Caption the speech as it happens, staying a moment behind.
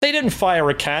didn't fire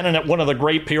a cannon at one of the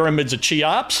Great Pyramids of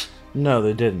Cheops. No,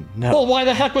 they didn't. No. Well, why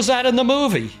the heck was that in the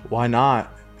movie? Why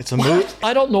not? It's a movie.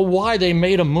 I don't know why they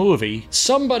made a movie.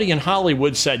 Somebody in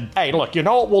Hollywood said, hey, look, you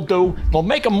know what we'll do? We'll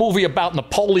make a movie about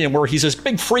Napoleon where he's this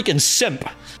big freaking simp.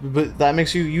 But that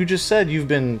makes you just said you've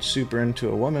been super into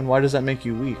a woman. Why does that make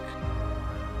you weak?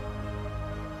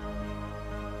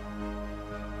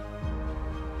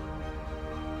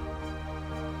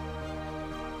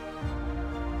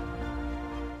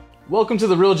 Welcome to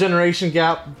The Real Generation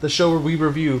Gap, the show where we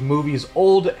review movies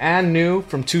old and new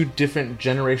from two different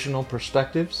generational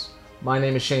perspectives. My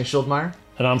name is Shane Schildmeyer.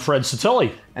 And I'm Fred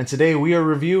Satilli. And today we are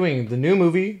reviewing the new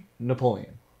movie,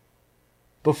 Napoleon.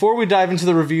 Before we dive into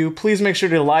the review, please make sure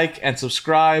to like and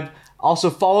subscribe. Also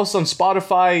follow us on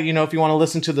Spotify. You know, if you want to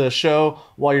listen to the show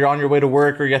while you're on your way to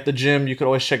work or you're at the gym, you could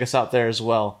always check us out there as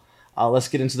well. Let's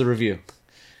get into the review.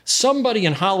 Somebody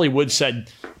in Hollywood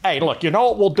said, hey, look, you know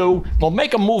what we'll do? We'll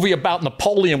make a movie about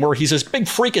Napoleon where he's this big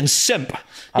freaking simp.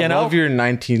 I love your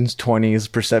 1920s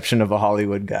perception of a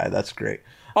Hollywood guy. That's great.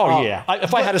 Oh, yeah.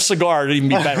 If I had a cigar, it'd even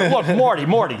be better. Look,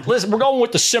 Morty, listen, we're going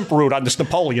with the simp route on this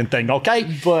Napoleon thing, okay?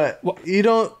 But you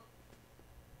don't...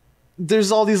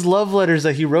 There's all these love letters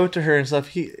that he wrote to her and stuff.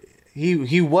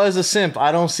 He was a simp.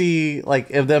 I don't see,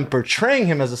 like, if them portraying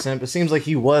him as a simp. It seems like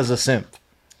he was a simp.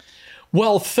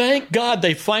 Well, thank God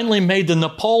they finally made the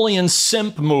Napoleon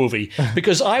Simp movie,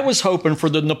 because I was hoping for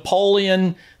the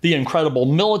Napoleon, the incredible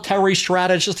military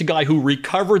strategist, the guy who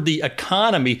recovered the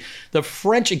economy. The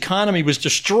French economy was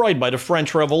destroyed by the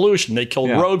French Revolution. They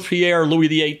killed Robespierre, Louis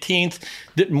XVIII,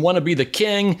 didn't want to be the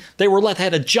king. They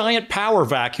had a giant power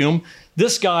vacuum.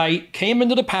 This guy came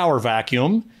into the power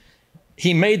vacuum.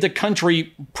 He made the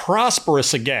country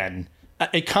prosperous again.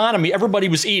 Economy, everybody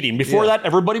was eating. Before that,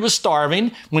 everybody was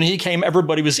starving. When he came,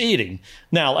 everybody was eating.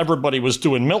 Now, everybody was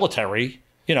doing military.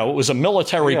 You know, it was a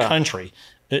military country.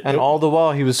 And all the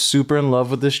while, he was super in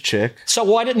love with this chick. So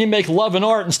why didn't he make love and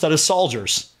art instead of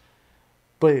soldiers?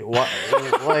 But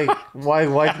why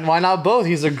not both?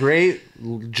 He's a great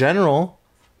general,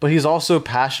 but he's also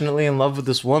passionately in love with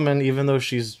this woman, even though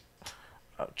she's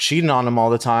cheating on him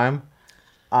all the time.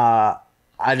 I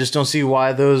just don't see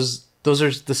why those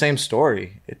are the same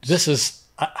story.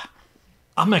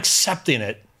 I'm accepting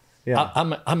it. Yeah.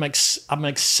 I'm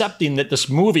accepting that this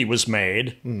movie was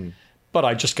made, but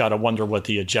I just got to wonder what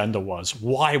the agenda was.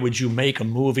 Why would you make a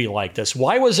movie like this?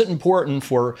 Why was it important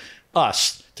for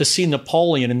us to see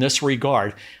Napoleon in this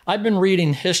regard? I've been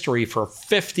reading history for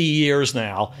 50 years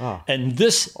now, and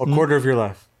this... A quarter of your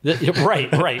life.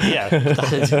 Right, yeah.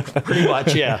 Pretty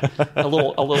much, yeah. A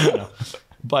little, you know.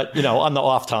 But, you know, on the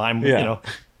off time, you know,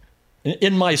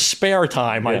 in my spare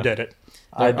time, I did it.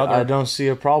 I don't see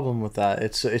a problem with that.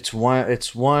 It's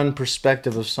one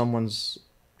perspective of someone's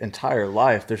entire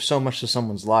life. There's so much to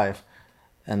someone's life,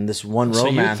 and this one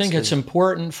romance. So you think it's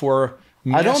important for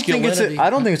masculinity? I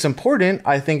don't think it's important.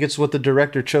 I think it's what the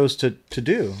director chose to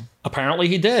do. Apparently,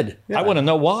 he did. Yeah. I want to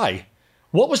know why.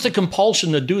 What was the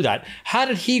compulsion to do that? How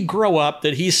did he grow up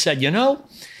that he said, you know,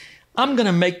 I'm going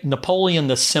to make Napoleon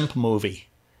the Simp movie?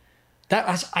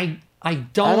 I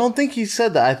don't think he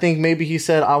said that. I think maybe he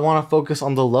said, I want to focus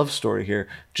on the love story here.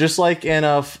 Just like in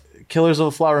Killers of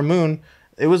the Flower Moon,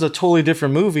 it was a totally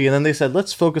different movie. And then they said,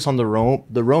 let's focus on the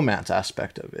romance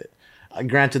aspect of it.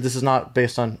 Granted, this is not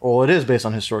based on... Well, it is based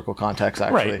on historical context,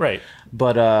 actually. Right.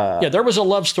 But... yeah, there was a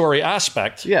love story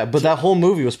aspect. Yeah, but that whole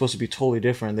movie was supposed to be totally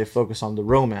different. They focused on the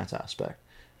romance aspect.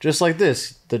 Just like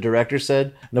this. The director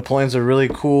said, Napoleon's a really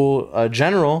cool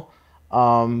general...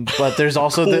 but there's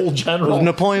also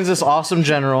Napoleon's this awesome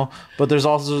general, but there's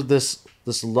also this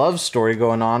love story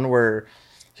going on where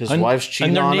his wife's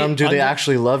cheating on him. Do they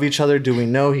actually love each other? Do we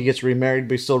know he gets remarried,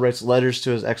 but he still writes letters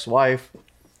to his ex-wife?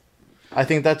 I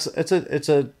think it's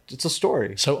a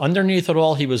story. So underneath it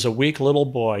all, he was a weak little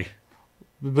boy.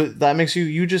 But that makes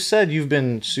you just said you've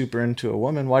been super into a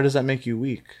woman. Why does that make you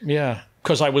weak? Yeah.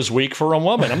 Because I was weak for a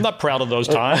woman. I'm not proud of those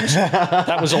times.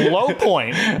 That was a low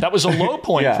point. That was a low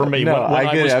point for me. No,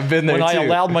 I get it. I've been there too. When I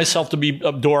allowed myself to be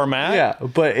a doormat. Yeah,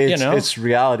 but it's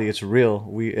reality. It's real.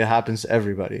 It happens to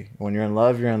everybody. When you're in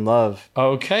love, you're in love.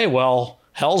 Okay, well,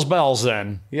 hell's bells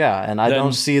then. Yeah, and I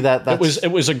don't see that.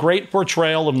 It was a great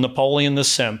portrayal of Napoleon the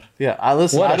Simp. Yeah, I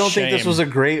don't think this was a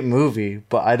great movie,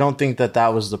 but I don't think that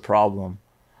was the problem.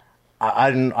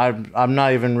 I'm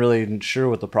not even really sure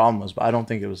what the problem was, but I don't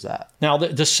think it was that. Now,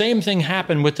 the same thing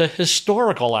happened with the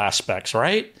historical aspects,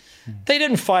 right? They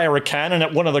didn't fire a cannon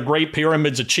at one of the Great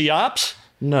Pyramids of Cheops.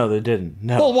 No, they didn't.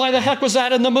 No. Well, why the heck was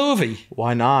that in the movie?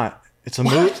 Why not? It's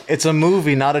a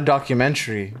movie, not a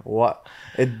documentary. What?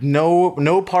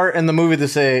 No part in the movie they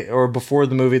say, or before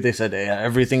the movie they said, hey,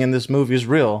 everything in this movie is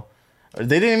real.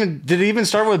 They did it even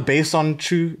start with based on a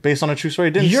true story?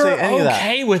 It didn't say any of that. You're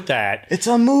okay with that. It's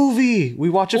a movie. We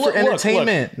watch it for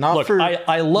entertainment, not for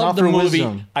I love the movie.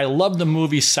 Wisdom. I love the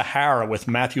movie Sahara with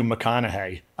Matthew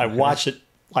McConaughey. I watched it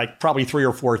like probably 3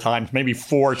 or 4 times, maybe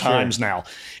 4 times now.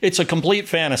 It's a complete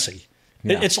fantasy.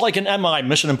 Yeah. It's like an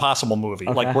Mission Impossible movie,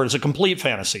 like where it's a complete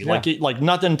fantasy, like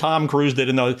nothing Tom Cruise did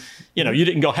in the, you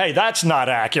didn't go, hey, that's not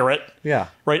accurate. Yeah.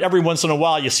 Right. Every once in a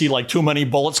while, you see like too many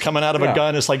bullets coming out of a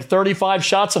gun. It's like 35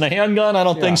 shots in a handgun. I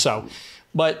don't think so.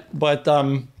 But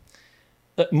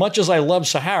much as I love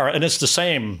Sahara, and it's the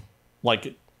same,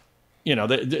 like,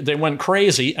 they went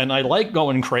crazy, and I like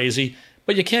going crazy,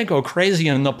 but you can't go crazy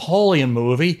in a Napoleon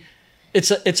movie.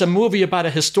 It's a movie about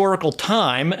a historical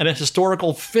time and a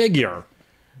historical figure.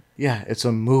 Yeah, it's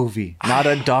a movie, not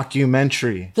a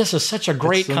documentary. This is such a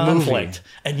great conflict,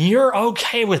 and you're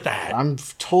okay with that. I'm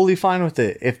totally fine with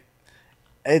it. If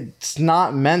it's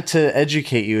not meant to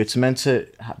educate you, it's meant to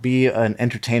be an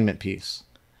entertainment piece.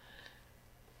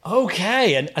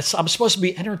 Okay, and I'm supposed to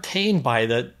be entertained by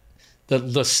the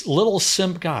little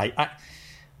simp guy.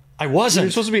 I wasn't.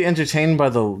 You're supposed to be entertained by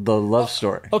the love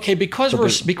story. Okay, because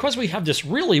we have this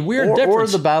really weird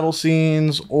difference. Or the battle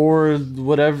scenes, or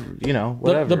whatever,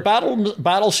 whatever. The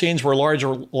battle scenes were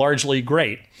largely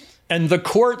great. And the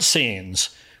court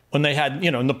scenes, when they had,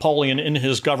 Napoleon in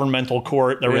his governmental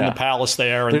court, they were in the palace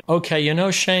there. And, okay,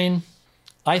 Shane,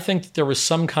 I think that there was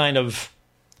some kind of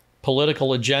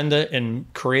political agenda in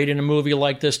creating a movie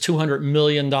like this. $200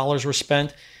 million were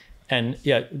spent. And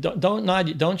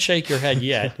don't shake your head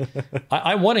yet.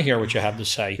 I want to hear what you have to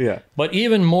say. Yeah. But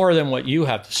even more than what you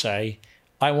have to say,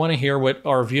 I want to hear what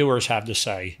our viewers have to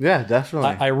say. Yeah,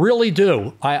 definitely. I really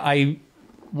do.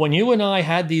 When you and I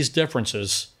had these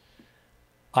differences,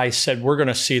 I said we're going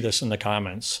to see this in the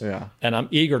comments. Yeah. And I'm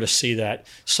eager to see that.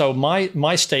 So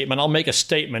my statement, I'll make a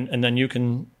statement, and then you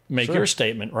can make your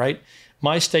statement, right?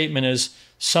 My statement is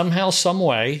somehow, some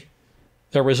way,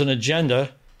 there was an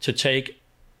agenda to take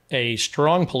a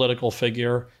strong political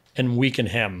figure and weaken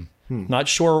him. Not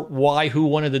sure who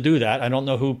wanted to do that. I don't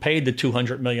know who paid the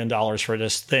 $200 million for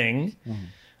this thing.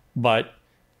 But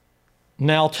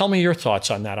now tell me your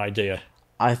thoughts on that idea.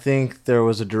 I think there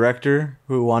was a director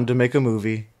who wanted to make a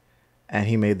movie, and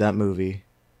he made that movie,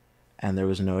 and there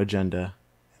was no agenda.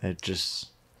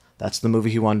 That's the movie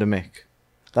he wanted to make.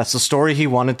 That's the story he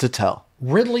wanted to tell.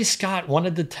 Ridley Scott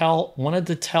wanted to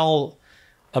tell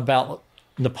about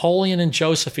Napoleon and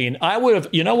Josephine. I would have,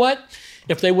 you know what?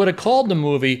 If they would have called the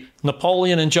movie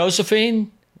Napoleon and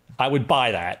Josephine, I would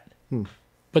buy that.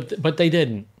 But they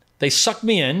didn't. They sucked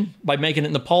me in by making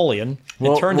it Napoleon.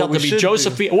 It turned out to be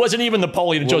Josephine. It wasn't even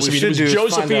Napoleon and Josephine. It was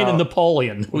Josephine and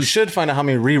Napoleon. We should find out how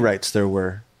many rewrites there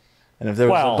were. And if there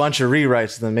was a bunch of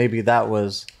rewrites, then maybe that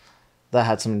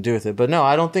had something to do with it. But no,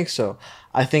 I don't think so.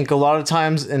 I think a lot of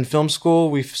times in film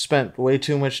school, we've spent way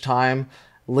too much time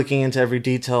looking into every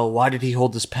detail. Why did he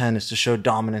hold this pen? Is to show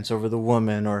dominance over the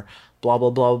woman, or blah, blah,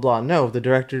 blah, blah. No, the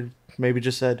director maybe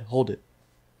just said, hold it.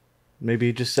 Maybe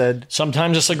he just said...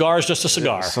 Sometimes a cigar is just a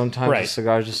cigar. Sometimes a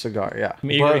cigar is just a cigar, yeah.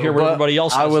 I'm eager to hear what everybody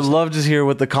else has. I would love to hear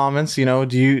what the comments, do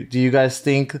you guys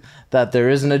think that there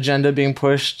is an agenda being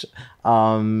pushed,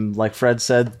 like Fred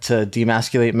said, to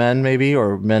demasculate men maybe,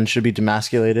 or men should be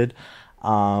demasculated?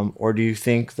 Or do you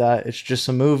think that it's just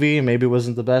a movie, maybe it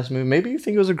wasn't the best movie? Maybe you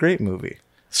think it was a great movie.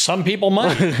 Some people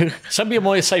might. Some people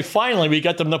might say, finally, we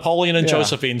got the Napoleon and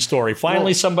Josephine story.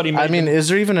 Finally, somebody made is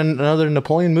there even another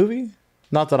Napoleon movie?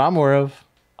 Not that I'm aware of.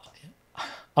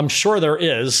 I'm sure there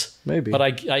is. Maybe. But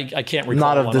I can't recall.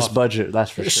 Not of this budget,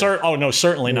 that's for sure. Oh, no,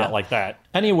 certainly not like that.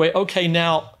 Anyway, okay,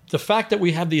 now, the fact that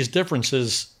we have these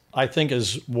differences, I think,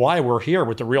 is why we're here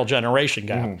with the real generation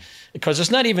gap. Because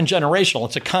it's not even generational,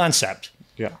 it's a concept.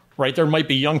 Yeah. Right? There might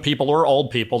be young people or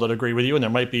old people that agree with you, and there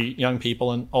might be young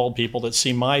people and old people that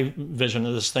see my vision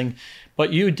of this thing.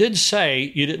 But you did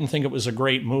say you didn't think it was a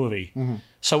great movie.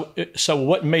 So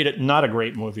what made it not a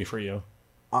great movie for you?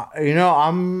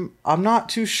 I'm not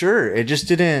too sure. It just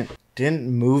didn't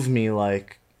move me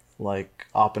like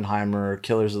Oppenheimer or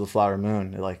Killers of the Flower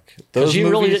Moon. Like those. You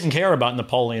really didn't care about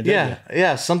Napoleon, did you?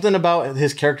 Yeah. Something about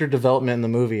his character development in the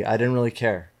movie, I didn't really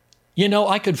care.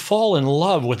 I could fall in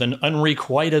love with an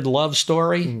unrequited love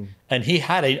story, and he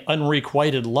had an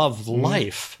unrequited love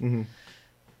life.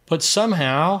 But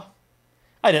somehow,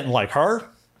 I didn't like her.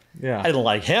 Yeah. I didn't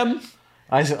like him.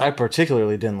 I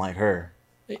particularly didn't like her.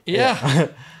 Yeah.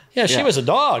 She was a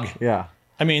dog. Yeah.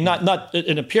 I mean, not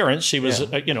in appearance. She was,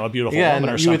 a beautiful woman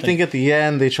or something. You would think at the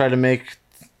end they try to make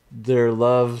their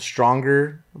love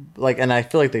stronger. And I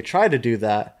feel like they try to do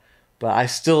that. but I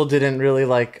still didn't really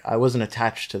I wasn't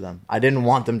attached to them. I didn't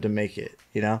want them to make it,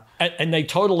 you know? And they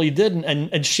totally didn't.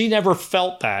 And she never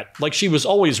felt that. Like, she was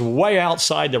always way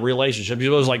outside the relationship. She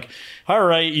was like, all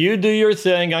right, you do your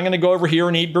thing. I'm going to go over here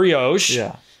and eat brioche.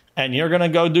 Yeah. And you're going to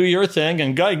go do your thing.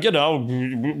 And, you know,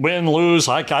 win, lose,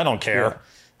 I don't care. Yeah.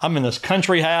 I'm in this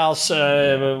country house,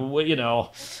 you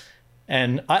know.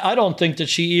 And I don't think that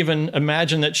she even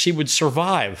imagined that she would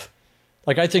survive.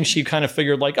 Like, I think she kind of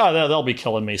figured, like, oh, they'll be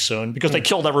killing me soon, because they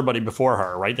killed everybody before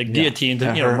her, right? They guillotined,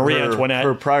 you know, Marie Antoinette.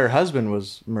 Her prior husband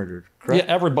was murdered, correct?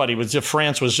 Yeah, everybody was.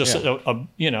 France was just a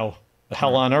you know, a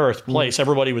hell on earth place.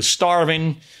 Everybody was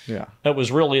starving. Yeah, it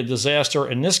was really a disaster.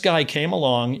 And this guy came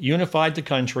along, unified the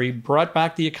country, brought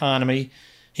back the economy.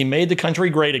 He made the country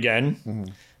great again.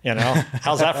 Mm-hmm. You know,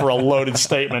 how's that for a loaded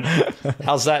statement?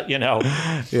 How's that? You know,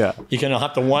 yeah, you can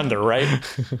have to wonder, right?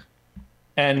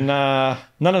 And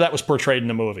none of that was portrayed in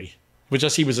the movie. It was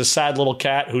just he was a sad little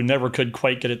cat who never could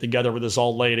quite get it together with his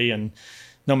old lady. And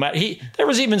no matter there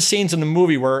was even scenes in the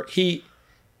movie where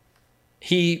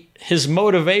his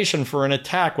motivation for an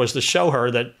attack was to show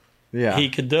her that he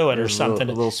could do it or something.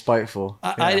 A little spiteful.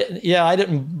 I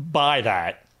didn't buy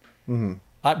that. Mm-hmm.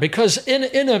 Because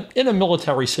in a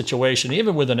military situation,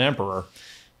 even with an emperor,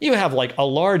 you have like a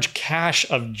large cache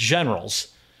of generals.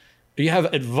 You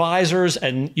have advisors,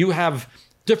 and you have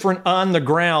different on the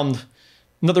ground.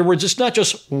 In other words, it's not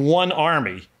just one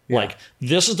army. Yeah. Like,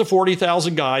 this is the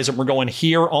 40,000 guys, and we're going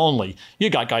here only.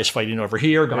 You got guys fighting over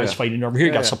here, guys fighting over here.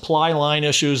 You got supply line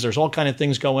issues. There's all kind of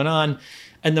things going on.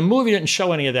 And the movie didn't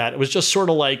show any of that. It was just sort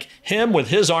of like him with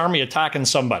his army attacking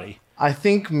somebody. I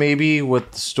think maybe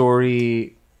what the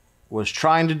story was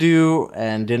trying to do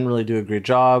and didn't really do a great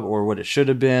job, or what it should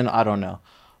have been, I don't know.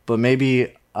 But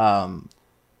maybe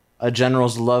a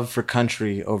general's love for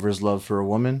country over his love for a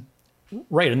woman.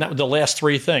 Right, and that was the last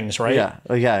three things, right? Yeah.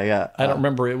 I don't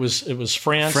remember. It was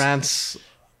France.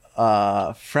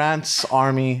 France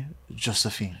Army,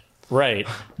 Josephine. Right.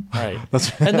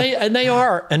 and they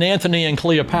are an Antony and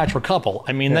Cleopatra couple.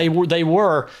 I mean, they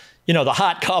were, you know, the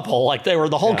hot couple. Like, they were,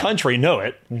 the whole country knew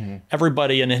it. Mm-hmm.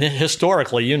 Everybody, and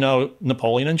historically, you know,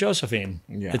 Napoleon and Josephine.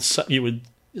 Yeah. It's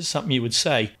something you would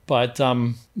say. But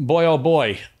boy, oh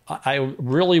boy, I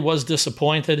really was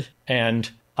disappointed. And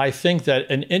I think that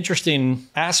an interesting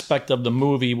aspect of the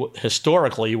movie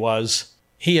historically was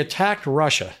he attacked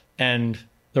Russia, and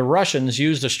the Russians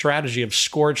used a strategy of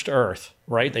scorched earth,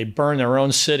 right? They burned their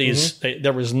own cities. Mm-hmm.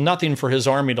 There was nothing for his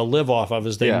army to live off of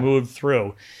as they moved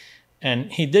through.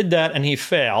 And he did that, and he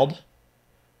failed,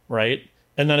 right?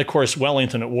 And then, of course,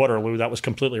 Wellington at Waterloo, that was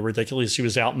completely ridiculous. He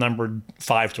was outnumbered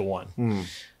 5-1. Mm.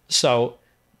 So,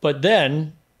 but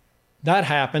then that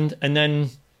happened, and then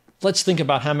let's think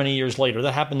about how many years later.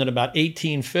 That happened in about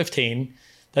 1815.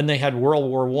 Then they had World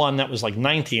War I. That was like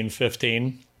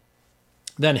 1915.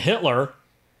 Then Hitler,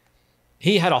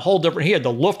 he had a whole different, he had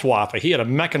the Luftwaffe. He had a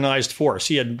mechanized force.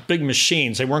 He had big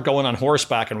machines. They weren't going on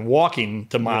horseback and walking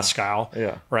to Moscow,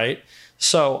 right?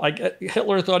 So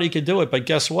Hitler thought he could do it, but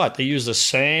guess what? They used the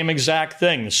same exact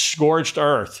thing, the scorched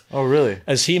earth. Oh, really?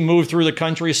 As he moved through the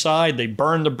countryside, they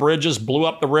burned the bridges, blew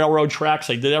up the railroad tracks.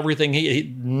 They did everything.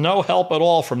 He no help at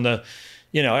all from the,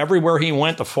 you know, everywhere he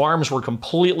went, the farms were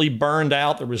completely burned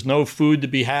out. There was no food to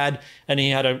be had, and he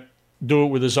had to do it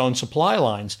with his own supply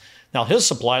lines. Now, his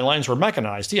supply lines were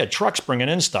mechanized. He had trucks bringing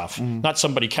in stuff, not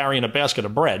somebody carrying a basket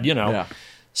of bread, you know. Yeah.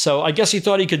 So I guess he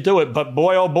thought he could do it, but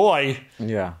boy, oh boy.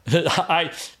 Yeah.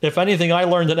 If anything I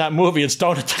learned in that movie, it's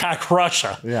don't attack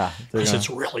Russia. Yeah. Because it's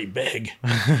really big.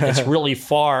 It's really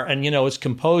far. And, you know, it's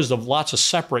composed of lots of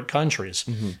separate countries.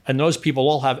 Mm-hmm. And those people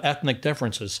all have ethnic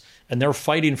differences. And they're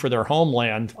fighting for their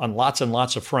homeland on lots and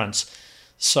lots of fronts.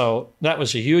 So that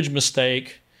was a huge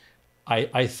mistake.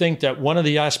 I think that one of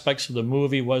the aspects of the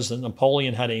movie was that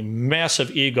Napoleon had a massive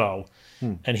ego.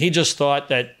 And he just thought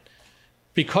that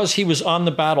because he was on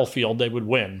the battlefield, they would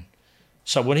win.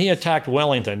 So when he attacked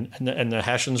Wellington and the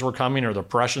Hessians were coming, or the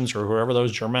Prussians, or whoever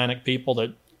those Germanic people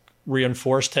that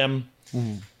reinforced him,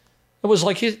 it was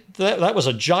like that was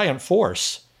a giant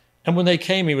force. And when they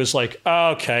came, he was like,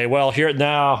 okay, well, here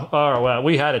now, oh, well,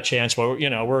 we had a chance, but, you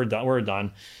know, we're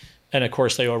done. And, of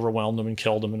course, they overwhelmed him and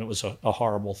killed him, and it was a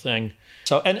horrible thing.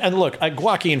 So, and look,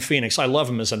 Joaquin Phoenix, I love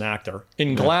him as an actor.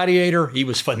 In Gladiator, he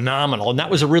was phenomenal. And that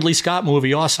was a Ridley Scott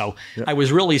movie also. Yeah. I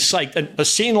was really psyched. And a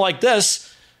scene like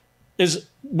this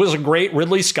was a great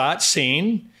Ridley Scott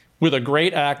scene with a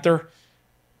great actor.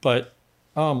 But,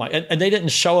 oh, my. And they didn't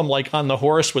show him, like, on the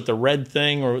horse with the red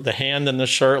thing or the hand in the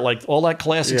shirt, like all that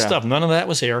classic stuff. None of that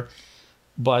was here.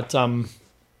 But,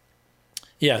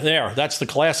 yeah, that's the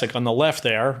classic on the left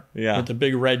there with the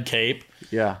big red cape.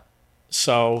 Yeah.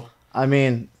 So, I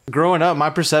mean, Growing up, my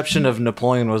perception of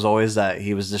Napoleon was always that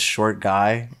he was this short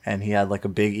guy and he had like a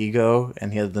big ego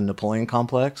and he had the Napoleon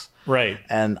complex. Right.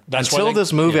 And until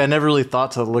this movie, I never really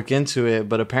thought to look into it.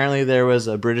 But apparently there was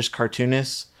a British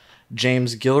cartoonist,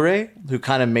 James Gillray, who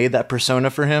kind of made that persona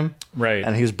for him. Right.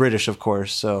 And he was British, of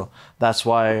course. So that's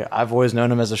why I've always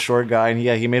known him as a short guy. And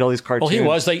yeah, he made all these cartoons. Well, he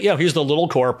was. He's the little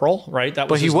corporal, right?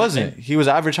 But he wasn't. He was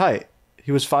average height.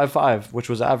 He was 5'5", which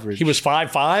was average. He was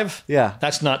 5'5"? Yeah.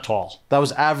 That's not tall. That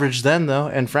was average then, though,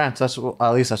 in France. At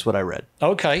least that's what I read.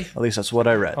 Okay. At least that's what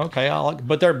I read. Okay.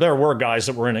 But there were guys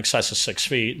that were in excess of 6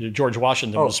 feet. George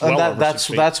Washington was well over 6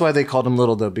 feet. That's why they called him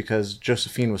little, though, because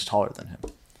Josephine was taller than him.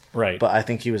 Right. But I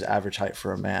think he was average height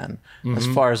for a man, as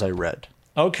far as I read.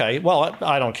 Okay. Well,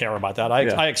 I don't care about that.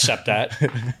 I accept that.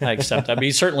 I accept that. But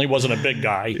he certainly wasn't a big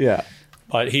guy. Yeah.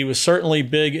 But he was certainly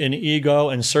big in ego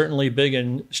and certainly big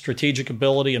in strategic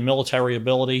ability and military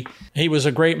ability. He was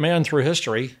a great man through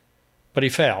history, but he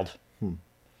failed.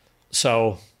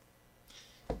 So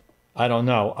I don't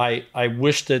know. I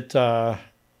wish that I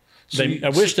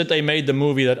wish that they made the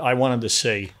movie that I wanted to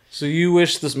see. So you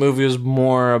wish this movie was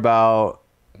more about,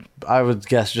 I would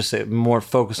guess, just say more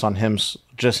focused on him,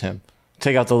 just him.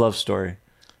 Take out the love story.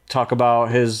 Talk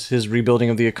about his rebuilding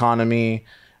of the economy.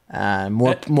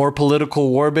 More political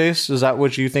war based. Is that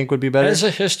what you think would be better? As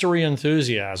a history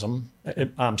enthusiasm,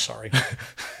 I'm sorry.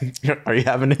 Are you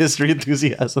having a history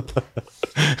enthusiasm?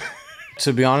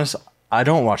 To be honest, I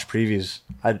don't watch previews.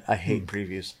 I hate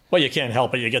previews. Well, you can't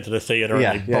help it. You get to the theater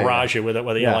and they barrage you with it,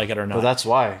 whether you like it or not. Well, that's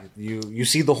why you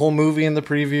see the whole movie in the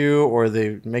preview, or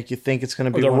they make you think it's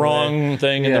going to be the wrong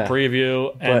thing in the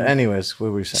preview. But anyways,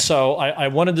 what were we saying? So I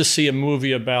wanted to see a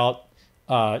movie about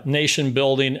nation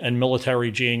building and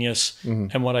military genius.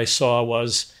 And what I saw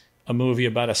was a movie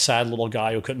about a sad little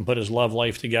guy who couldn't put his love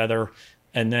life together.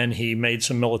 And then he made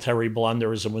some military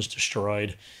blunders and was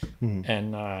destroyed.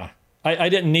 And I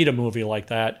didn't need a movie like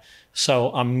that.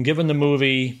 So I'm giving the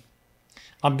movie,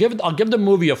 I'll give the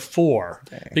movie a 4.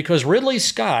 Dang. Because Ridley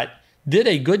Scott did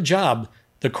a good job.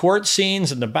 The court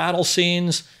scenes and the battle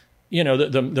scenes,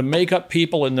 the makeup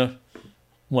people and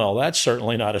well, that's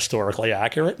certainly not historically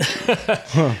accurate,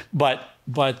 but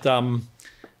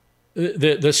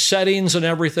the settings and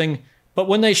everything. But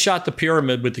when they shot the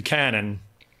pyramid with the cannon,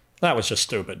 that was just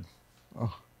stupid.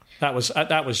 Oh. That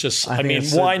was just. I mean,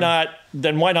 why not?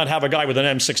 Then why not have a guy with an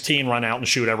M16 run out and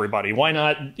shoot everybody? Why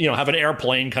not? Have an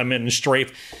airplane come in and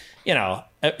strafe.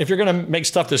 If you're going to make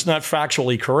stuff that's not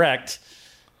factually correct.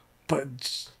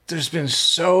 But there's been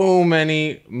so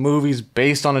many movies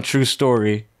based on a true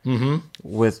story.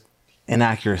 With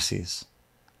inaccuracies.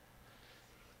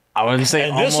 I wouldn't say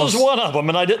and this was one of them,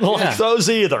 and I didn't like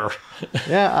those either.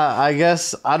 I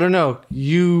guess, I don't know.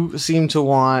 You seem to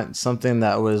want something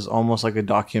that was almost like a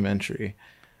documentary.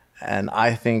 And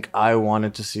I think I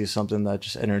wanted to see something that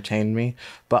just entertained me.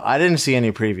 But I didn't see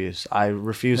any previews. I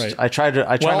refused. Right. I tried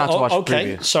not to watch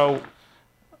previews. So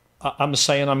I'm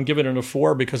saying I'm giving it a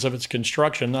 4 because of its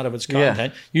construction, not of its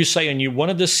content. You saying you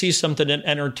wanted to see something that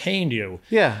entertained you.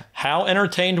 Yeah. How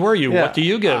entertained were you? Yeah. What do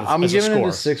you give I'm as giving a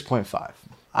score? It a 6.5.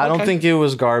 I don't think it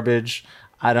was garbage.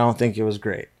 I don't think it was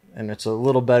great. And it's a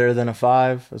little better than a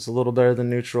 5. It's a little better than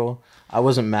neutral. I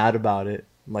wasn't mad about it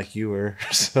like you were.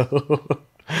 So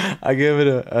I give it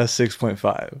a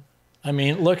 6.5. I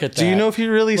mean, look at that. Do you know if he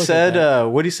really said,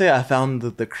 what do you say? I found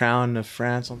the crown of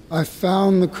France. I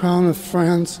found the crown of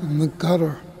France in the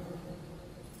gutter.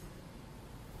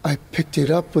 I picked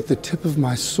it up with the tip of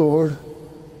my sword.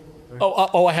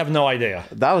 Oh, I have no idea.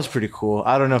 That was pretty cool.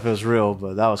 I don't know if it was real,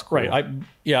 but that was cool. Right.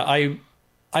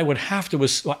 I would have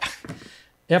to,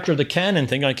 after the canon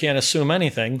thing, I can't assume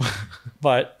anything,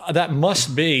 but that must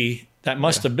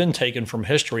have been taken from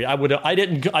history. I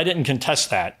didn't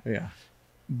contest that. Yeah.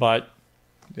 But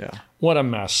what a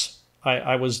mess.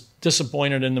 I was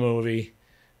disappointed in the movie,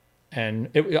 and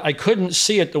I couldn't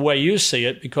see it the way you see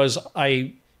it because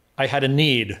I had a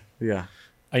need. Yeah.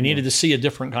 I needed to see a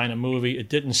different kind of movie. It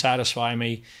didn't satisfy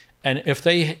me. And if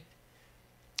they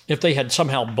had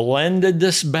somehow blended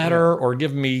this better or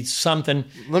given me something,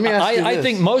 let me ask you this. I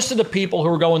think most of the people who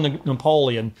are going to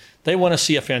Napoleon, they want to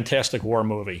see a fantastic war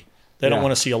movie. They don't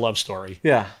want to see a love story.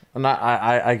 Yeah, and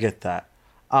I get that.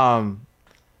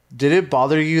 Did it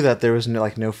bother you that there was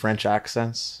no French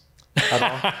accents at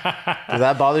all? Did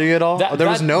that bother you at all? There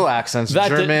was no accents.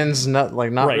 Germans, not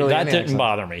really. That didn't accent.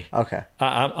 bother me. Okay.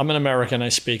 I'm an American. I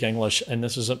speak English, and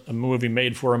this is a movie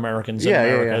made for Americans in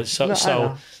America. Yeah.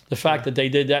 So the fact that they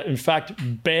did that, in fact,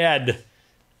 bad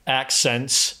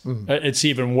accents, it's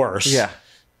even worse. Yeah.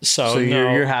 So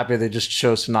you're happy they just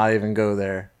chose to not even go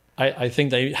there. I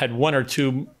think they had one or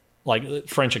two like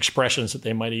French expressions that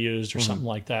they might have used or something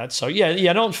like that. So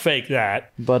yeah, don't fake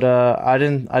that. But I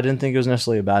didn't think it was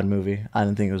necessarily a bad movie. I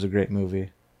didn't think it was a great movie.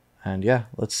 And yeah,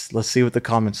 let's see what the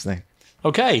comments think.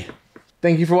 Okay.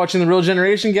 Thank you for watching The Real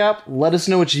Generation Gap. Let us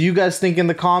know what you guys think in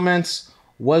the comments.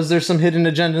 Was there some hidden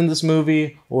agenda in this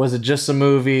movie? Or was it just a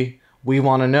movie? We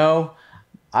want to know.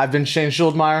 I've been Shane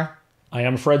Schuldmeyer. I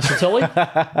am Fred Satilli.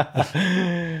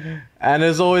 And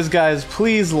as always, guys,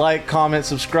 please like, comment,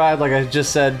 subscribe. Like I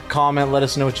just said, comment. Let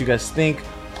us know what you guys think.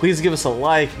 Please give us a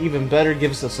like. Even better,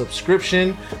 give us a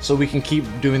subscription so we can keep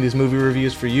doing these movie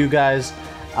reviews for you guys.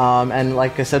 And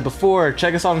like I said before,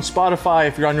 check us out on Spotify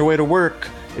if you're on your way to work.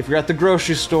 If you're at the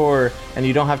grocery store and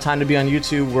you don't have time to be on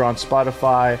YouTube, we're on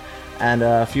Spotify and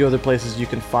a few other places you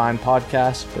can find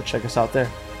podcasts. But check us out there.